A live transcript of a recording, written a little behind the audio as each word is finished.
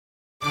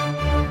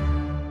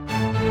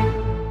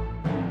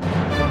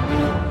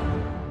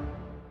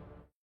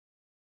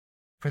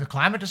For the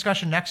Climate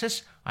Discussion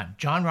Nexus, I'm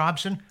John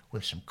Robson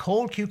with some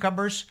cold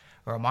cucumbers,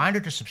 a reminder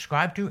to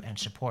subscribe to and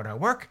support our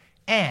work,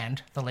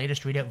 and the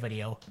latest readout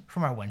video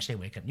from our Wednesday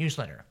Wake Up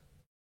newsletter,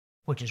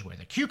 which is where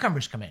the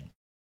cucumbers come in.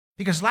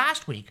 Because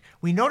last week,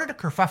 we noted a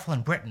kerfuffle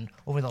in Britain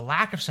over the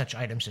lack of such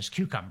items as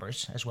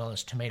cucumbers, as well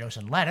as tomatoes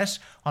and lettuce,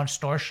 on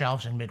store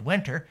shelves in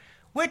midwinter,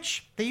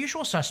 which the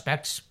usual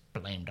suspects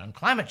blamed on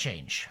climate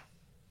change.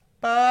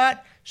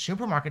 But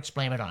supermarkets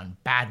blame it on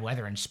bad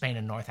weather in Spain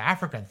and North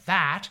Africa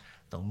that,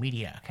 though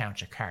media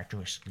accounts are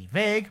characteristically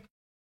vague,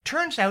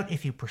 turns out,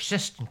 if you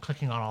persist in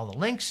clicking on all the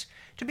links,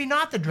 to be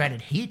not the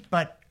dreaded heat,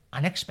 but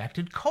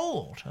unexpected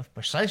cold of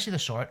precisely the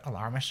sort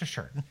alarmists are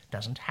certain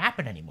doesn't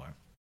happen anymore.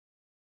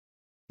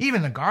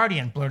 Even The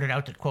Guardian blurted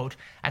out that, quote,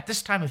 at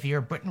this time of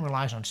year, Britain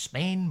relies on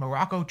Spain,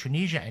 Morocco,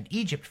 Tunisia, and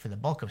Egypt for the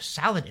bulk of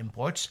salad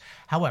imports.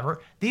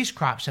 However, these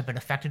crops have been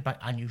affected by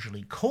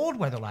unusually cold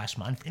weather last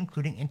month,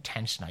 including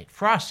intense night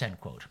frosts,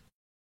 end quote.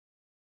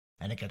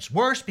 And it gets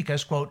worse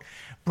because, quote,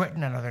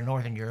 Britain and other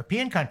northern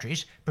European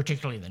countries,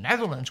 particularly the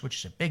Netherlands, which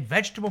is a big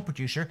vegetable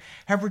producer,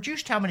 have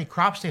reduced how many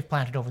crops they've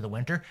planted over the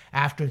winter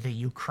after the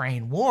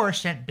Ukraine war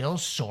sent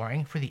bills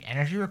soaring for the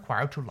energy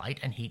required to light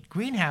and heat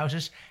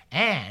greenhouses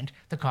and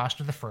the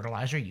cost of the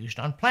fertilizer used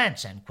on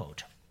plants, end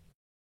quote.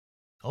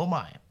 Oh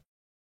my.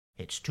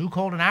 It's too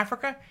cold in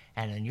Africa,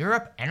 and in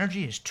Europe,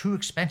 energy is too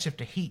expensive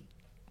to heat.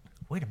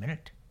 Wait a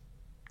minute.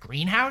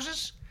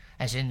 Greenhouses?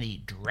 As in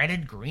the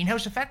dreaded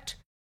greenhouse effect?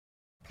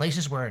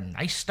 Places where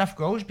nice stuff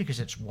grows because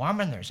it's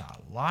warm and there's a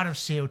lot of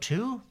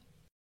CO2?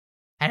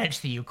 And it's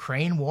the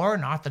Ukraine war,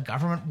 not the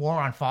government war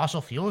on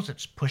fossil fuels,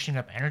 that's pushing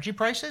up energy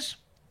prices?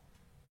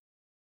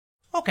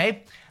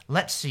 Okay,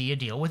 let's see you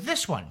deal with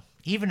this one.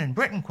 Even in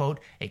Britain, quote,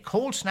 a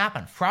cold snap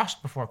and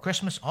frost before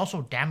Christmas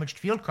also damaged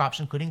field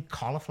crops including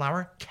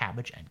cauliflower,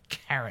 cabbage, and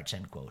carrots,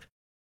 end quote.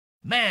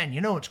 Man,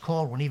 you know it's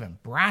cold when even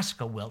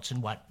brassica wilts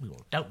in what, we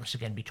will doubtless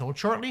again be told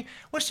shortly,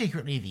 was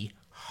secretly the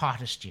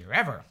hottest year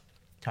ever.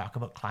 Talk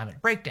about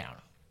climate breakdown.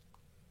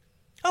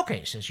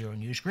 Okay, says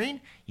Euronews Green,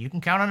 you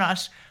can count on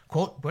us.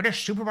 Quote,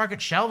 British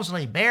supermarket shelves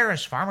lay bare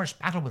as farmers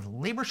battle with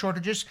labor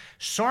shortages,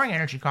 soaring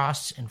energy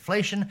costs,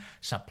 inflation,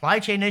 supply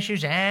chain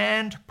issues,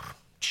 and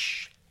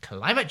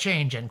climate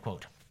change, end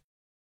quote.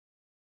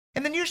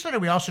 In the newsletter,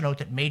 we also note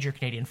that major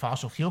Canadian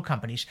fossil fuel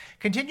companies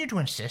continue to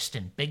insist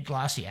in big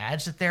glossy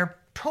ads that they're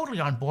totally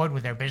on board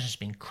with their business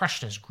being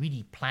crushed as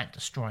greedy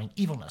plant-destroying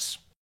evilness.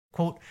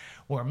 Quote,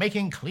 we're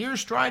making clear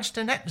strides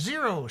to net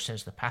zero,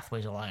 says the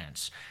Pathways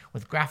Alliance,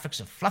 with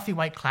graphics of fluffy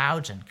white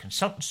clouds and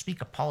consultant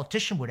speak a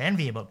politician would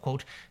envy about,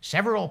 quote,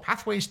 several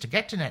pathways to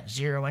get to net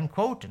zero, end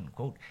quote, and,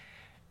 quote,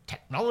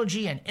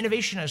 technology and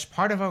innovation as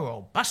part of a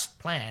robust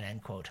plan,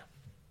 end quote.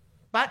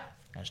 But,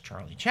 as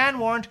Charlie Chan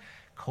warned,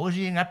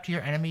 cozying up to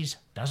your enemies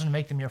doesn't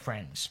make them your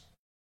friends.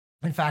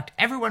 In fact,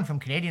 everyone from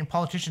Canadian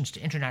politicians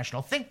to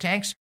international think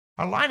tanks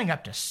are lining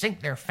up to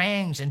sink their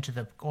fangs into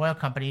the oil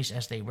companies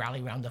as they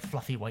rally around the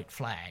fluffy white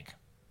flag.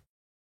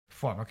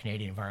 Former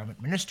Canadian Environment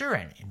Minister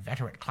and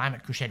inveterate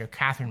climate crusader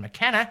Catherine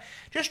McKenna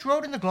just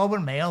wrote in the Globe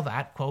and Mail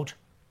that, quote,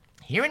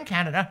 here in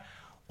Canada,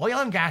 oil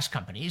and gas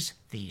companies,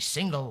 the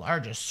single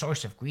largest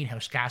source of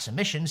greenhouse gas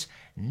emissions,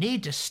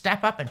 need to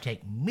step up and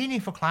take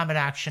meaningful climate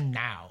action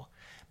now.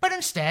 But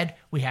instead,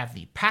 we have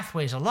the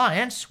Pathways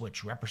Alliance,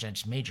 which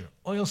represents major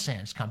oil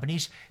sands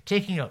companies,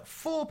 taking out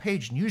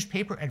full-page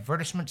newspaper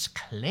advertisements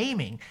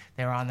claiming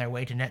they're on their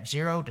way to net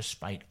zero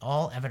despite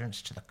all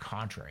evidence to the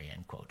contrary,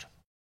 end quote.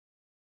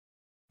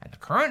 And the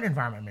current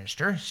Environment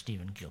Minister,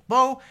 Stephen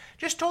Guilbeault,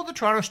 just told the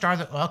Toronto Star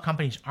that oil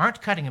companies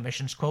aren't cutting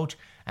emissions, quote,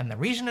 and the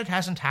reason it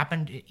hasn't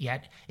happened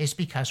yet is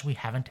because we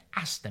haven't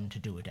asked them to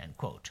do it, end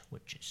quote,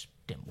 which is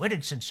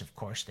dim-witted since, of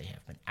course, they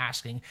have been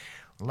asking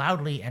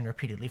loudly and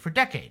repeatedly for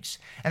decades.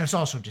 And it's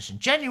also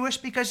disingenuous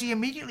because he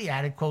immediately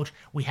added, quote,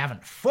 we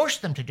haven't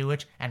forced them to do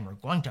it, and we're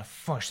going to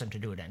force them to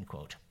do it, end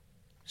quote.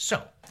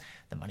 So,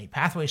 the money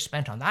Pathways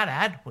spent on that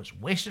ad was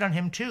wasted on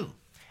him too.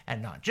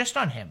 And not just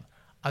on him.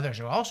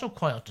 Others are also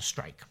coiled to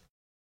strike.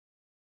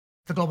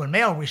 The Globe and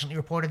Mail recently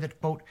reported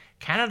that, quote,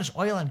 Canada's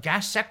oil and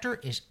gas sector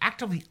is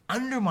actively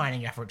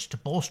undermining efforts to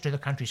bolster the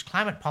country's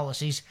climate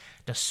policies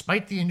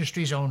despite the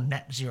industry's own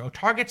net zero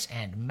targets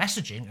and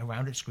messaging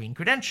around its green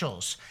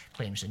credentials,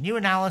 claims a new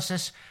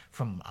analysis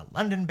from a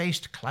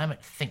London-based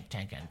climate think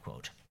tank, end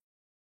quote.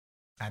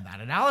 And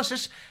that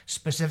analysis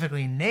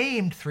specifically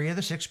named 3 of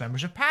the 6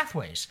 members of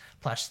Pathways,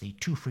 plus the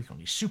too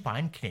frequently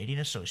supine Canadian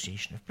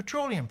Association of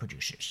Petroleum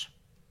Producers.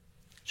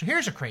 So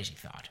here's a crazy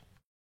thought.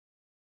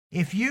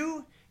 If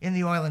you, in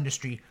the oil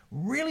industry,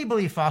 really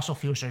believe fossil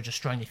fuels are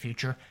destroying the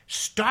future,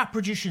 stop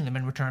producing them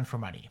in return for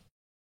money.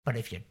 But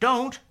if you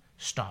don't,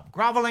 stop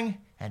groveling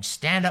and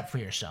stand up for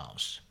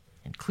yourselves,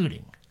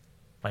 including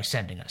by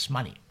sending us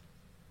money.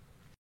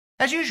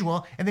 As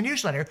usual, in the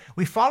newsletter,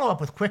 we follow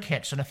up with quick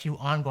hits on a few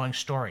ongoing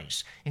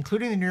stories,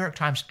 including the New York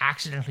Times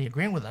accidentally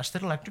agreeing with us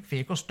that electric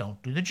vehicles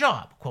don't do the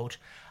job. Quote,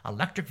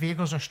 electric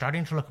vehicles are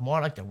starting to look more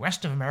like the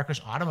rest of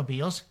America's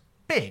automobiles,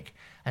 big.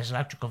 As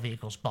electrical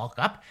vehicles bulk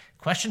up,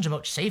 questions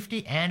about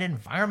safety and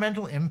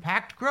environmental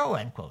impact grow,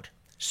 end quote.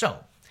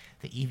 So,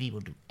 the EV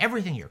will do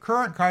everything your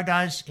current car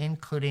does,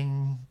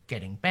 including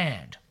getting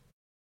banned.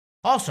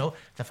 Also,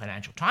 the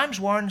Financial Times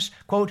warns,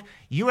 quote,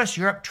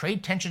 US-Europe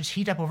trade tensions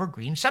heat up over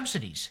green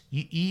subsidies.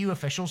 EU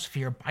officials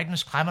fear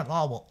Biden's climate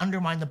law will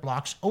undermine the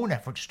bloc's own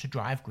efforts to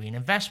drive green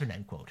investment,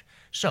 end quote.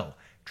 So,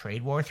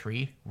 Trade War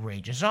III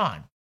rages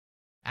on.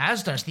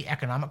 As does the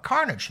economic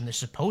carnage from the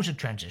supposed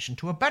transition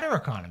to a better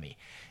economy.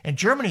 In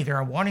Germany, there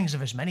are warnings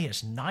of as many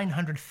as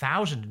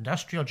 900,000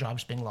 industrial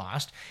jobs being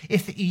lost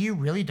if the EU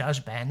really does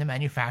ban the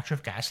manufacture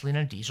of gasoline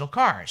and diesel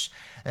cars.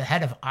 The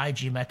head of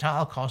IG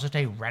Metall calls it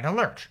a red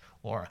alert,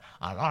 or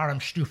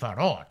Alarmstufe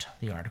Rot,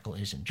 the article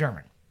is in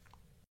German.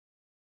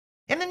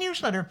 In the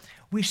newsletter,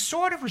 we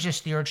sort of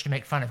resist the urge to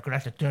make fun of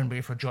Greta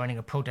Thunberg for joining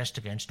a protest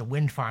against a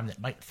wind farm that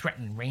might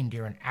threaten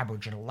reindeer and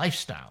Aboriginal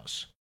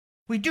lifestyles.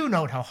 We do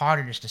note how hard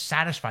it is to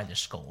satisfy this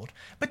scold,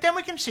 but then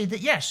we concede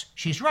that yes,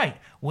 she's right,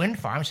 wind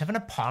farms have an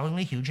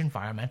appallingly huge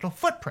environmental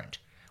footprint,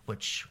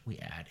 which, we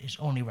add, is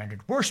only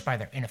rendered worse by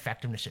their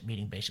ineffectiveness at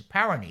meeting basic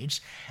power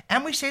needs,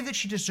 and we say that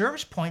she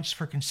deserves points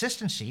for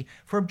consistency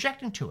for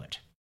objecting to it.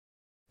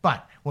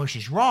 But where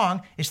she's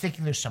wrong is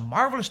thinking there's some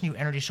marvelous new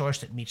energy source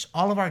that meets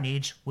all of our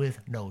needs with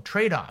no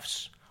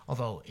trade-offs.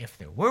 Although, if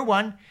there were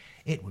one,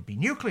 it would be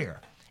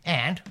nuclear.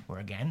 And, we're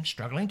again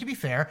struggling to be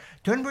fair,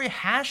 Thunberg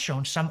has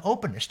shown some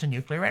openness to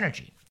nuclear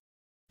energy.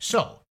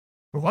 So,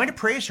 we're going to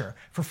praise her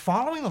for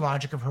following the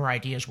logic of her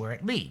ideas where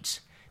it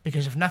leads,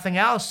 because if nothing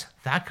else,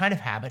 that kind of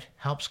habit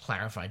helps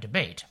clarify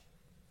debate.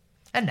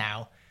 And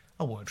now,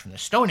 a word from the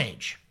Stone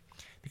Age.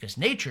 Because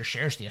Nature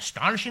shares the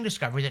astonishing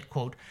discovery that,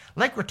 quote,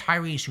 like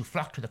retirees who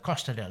flock to the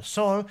Costa del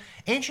Sol,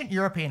 ancient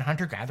European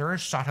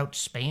hunter-gatherers sought out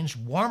Spain's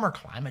warmer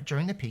climate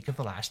during the peak of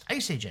the last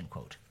ice age, end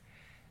quote.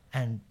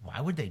 And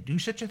why would they do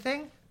such a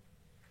thing?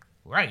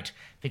 Right,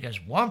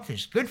 because warmth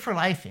is good for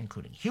life,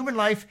 including human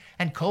life,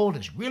 and cold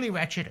is really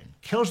wretched and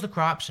kills the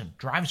crops and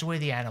drives away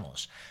the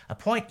animals, a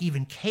point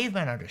even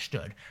cavemen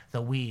understood,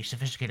 though we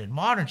sophisticated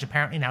moderns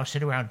apparently now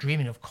sit around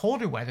dreaming of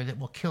colder weather that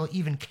will kill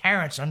even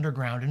carrots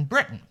underground in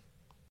Britain.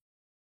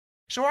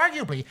 So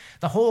arguably,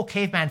 the whole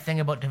caveman thing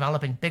about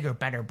developing bigger,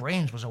 better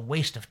brains was a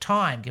waste of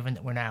time, given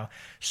that we're now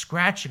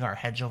scratching our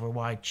heads over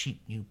why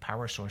cheap new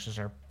power sources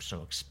are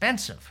so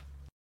expensive.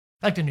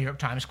 Like the New York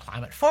Times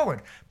Climate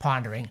Forward,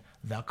 pondering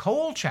the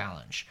coal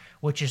challenge,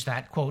 which is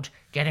that, quote,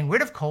 getting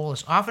rid of coal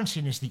is often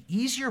seen as the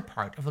easier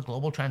part of the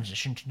global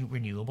transition to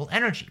renewable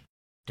energy.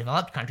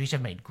 Developed countries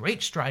have made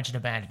great strides in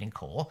abandoning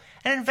coal,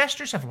 and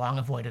investors have long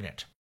avoided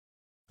it.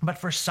 But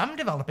for some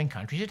developing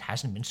countries, it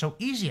hasn't been so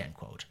easy, end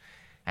quote.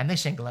 And they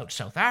single out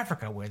South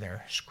Africa, where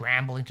they're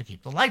scrambling to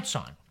keep the lights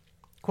on.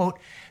 Quote,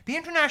 the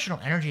International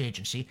Energy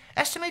Agency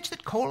estimates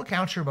that coal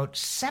accounts for about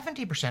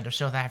 70% of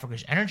South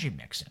Africa's energy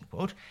mix, end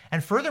quote,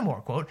 and furthermore,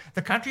 quote,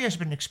 the country has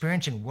been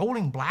experiencing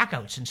rolling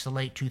blackouts since the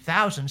late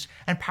 2000s,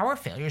 and power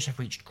failures have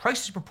reached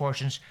crisis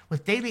proportions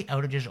with daily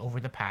outages over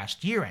the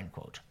past year, end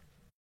quote.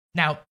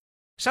 Now,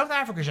 South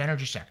Africa's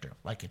energy sector,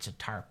 like its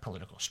entire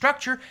political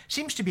structure,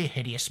 seems to be a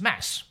hideous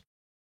mess.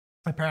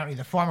 Apparently,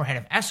 the former head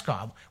of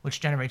Eskom, which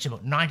generates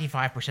about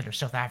 95% of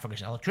South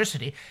Africa's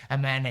electricity, a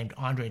man named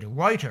Andre de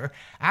Ruyter,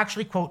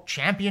 actually, quote,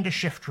 championed a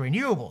shift to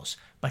renewables,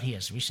 but he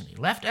has recently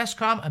left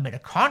Eskom amid a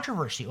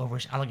controversy over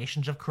his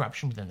allegations of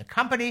corruption within the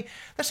company.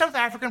 The South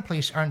African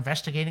police are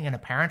investigating an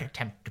apparent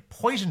attempt to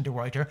poison de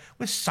Ruyter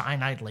with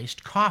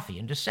cyanide-laced coffee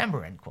in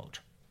December, end quote.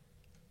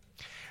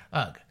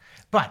 Ugh.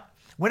 But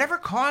whatever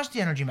caused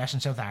the energy mess in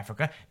South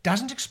Africa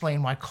doesn't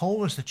explain why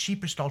coal is the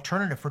cheapest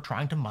alternative for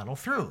trying to muddle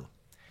through.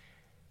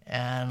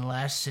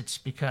 Unless it's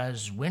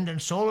because wind and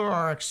solar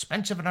are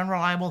expensive and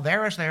unreliable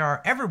there as they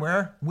are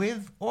everywhere,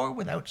 with or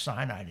without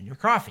cyanide in your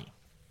coffee.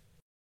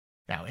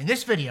 Now, in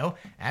this video,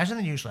 as in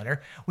the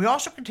newsletter, we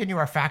also continue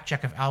our fact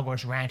check of Al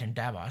Gore's rant in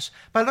Davos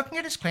by looking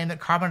at his claim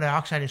that carbon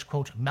dioxide is,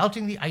 quote,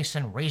 melting the ice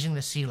and raising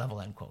the sea level,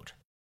 end quote.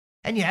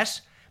 And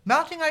yes,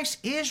 melting ice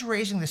is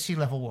raising the sea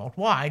level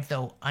worldwide,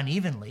 though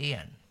unevenly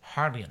and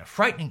hardly at a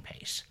frightening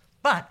pace.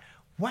 But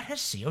what has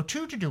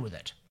CO2 to do with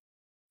it?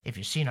 If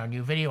you've seen our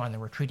new video on the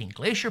retreating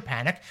glacier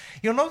panic,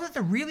 you'll know that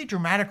the really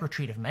dramatic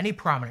retreat of many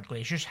prominent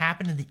glaciers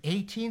happened in the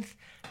 18th,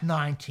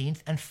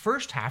 19th, and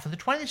first half of the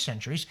 20th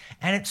centuries,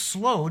 and it's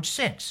slowed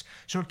since,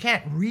 so it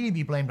can't really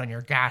be blamed on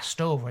your gas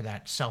stove or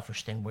that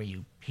selfish thing where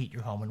you heat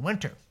your home in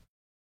winter.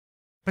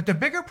 But the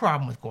bigger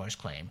problem with Gore's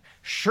claim,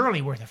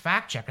 surely worth a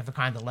fact check of the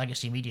kind the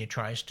legacy media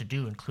tries to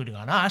do, including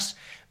on us,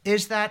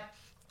 is that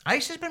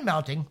ice has been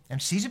melting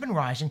and seas have been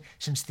rising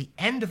since the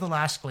end of the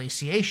last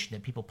glaciation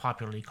that people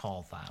popularly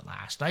call the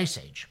last ice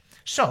age.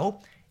 So,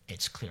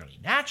 it's clearly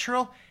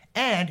natural,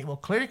 and it will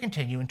clearly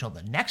continue until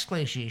the next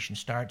glaciation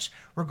starts,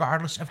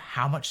 regardless of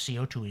how much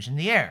CO2 is in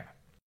the air.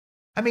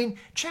 I mean,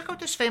 check out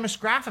this famous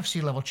graph of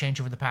sea level change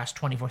over the past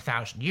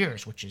 24,000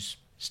 years, which is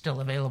still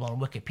available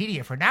on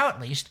Wikipedia for now at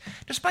least,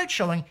 despite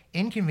showing,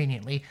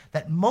 inconveniently,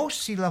 that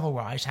most sea level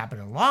rise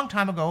happened a long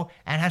time ago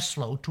and has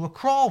slowed to a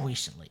crawl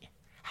recently.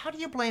 How do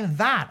you blame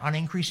that on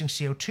increasing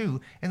CO2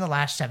 in the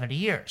last 70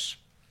 years?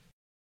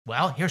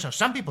 Well, here's how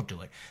some people do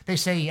it. They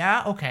say,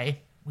 yeah,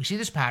 okay, we see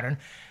this pattern,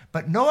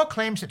 but NOAA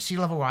claims that sea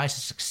level rise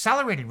has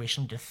accelerated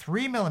recently to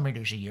 3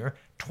 millimeters a year,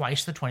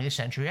 twice the 20th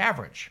century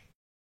average.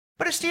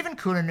 But as Stephen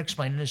Coonan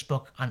explained in his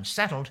book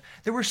Unsettled,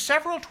 there were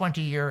several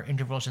 20-year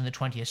intervals in the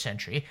 20th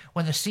century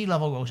when the sea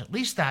level rose at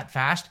least that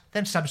fast,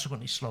 then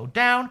subsequently slowed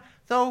down,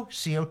 though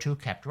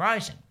CO2 kept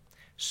rising.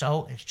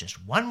 So it's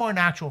just one more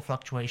natural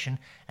fluctuation,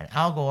 and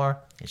Al Gore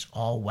is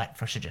all wet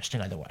for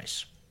suggesting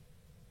otherwise.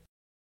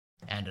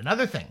 And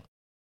another thing.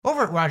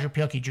 Over at Roger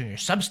Pielke Jr.'s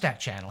Substack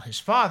channel, his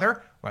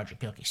father, Roger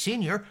Pielke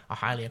Sr., a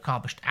highly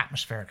accomplished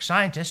atmospheric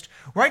scientist,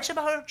 writes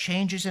about how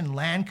changes in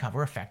land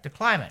cover affect the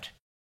climate.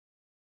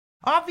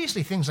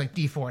 Obviously, things like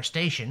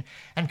deforestation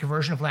and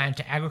conversion of land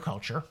to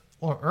agriculture,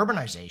 or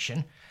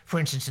urbanization, for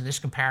instance in this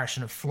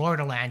comparison of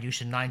Florida land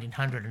use in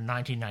 1900 and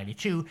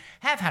 1992,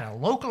 have had a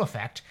local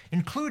effect,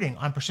 including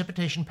on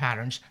precipitation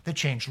patterns that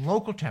change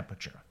local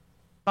temperature.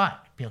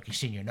 But, Pielke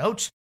Sr.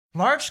 notes,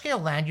 large-scale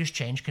land use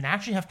change can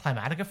actually have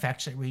climatic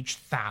effects that reach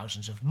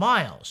thousands of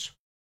miles.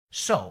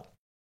 So,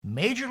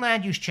 major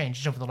land use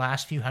changes over the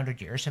last few hundred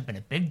years have been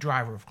a big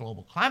driver of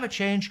global climate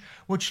change,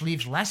 which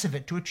leaves less of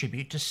it to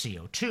attribute to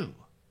CO2.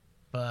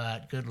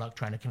 But good luck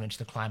trying to convince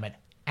the climate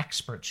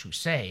experts who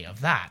say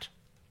of that.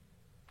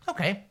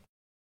 Okay,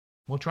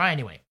 we'll try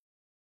anyway.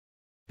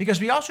 Because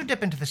we also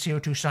dip into the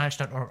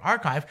CO2science.org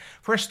archive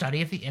for a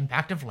study of the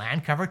impact of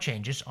land cover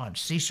changes on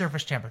sea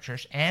surface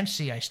temperatures and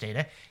sea ice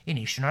data in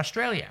eastern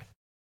Australia.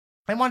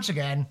 And once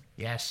again,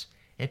 yes,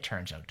 it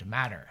turns out to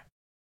matter.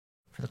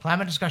 For the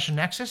Climate Discussion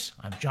Nexus,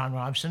 I'm John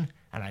Robson,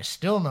 and I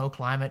still know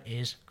climate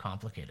is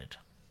complicated.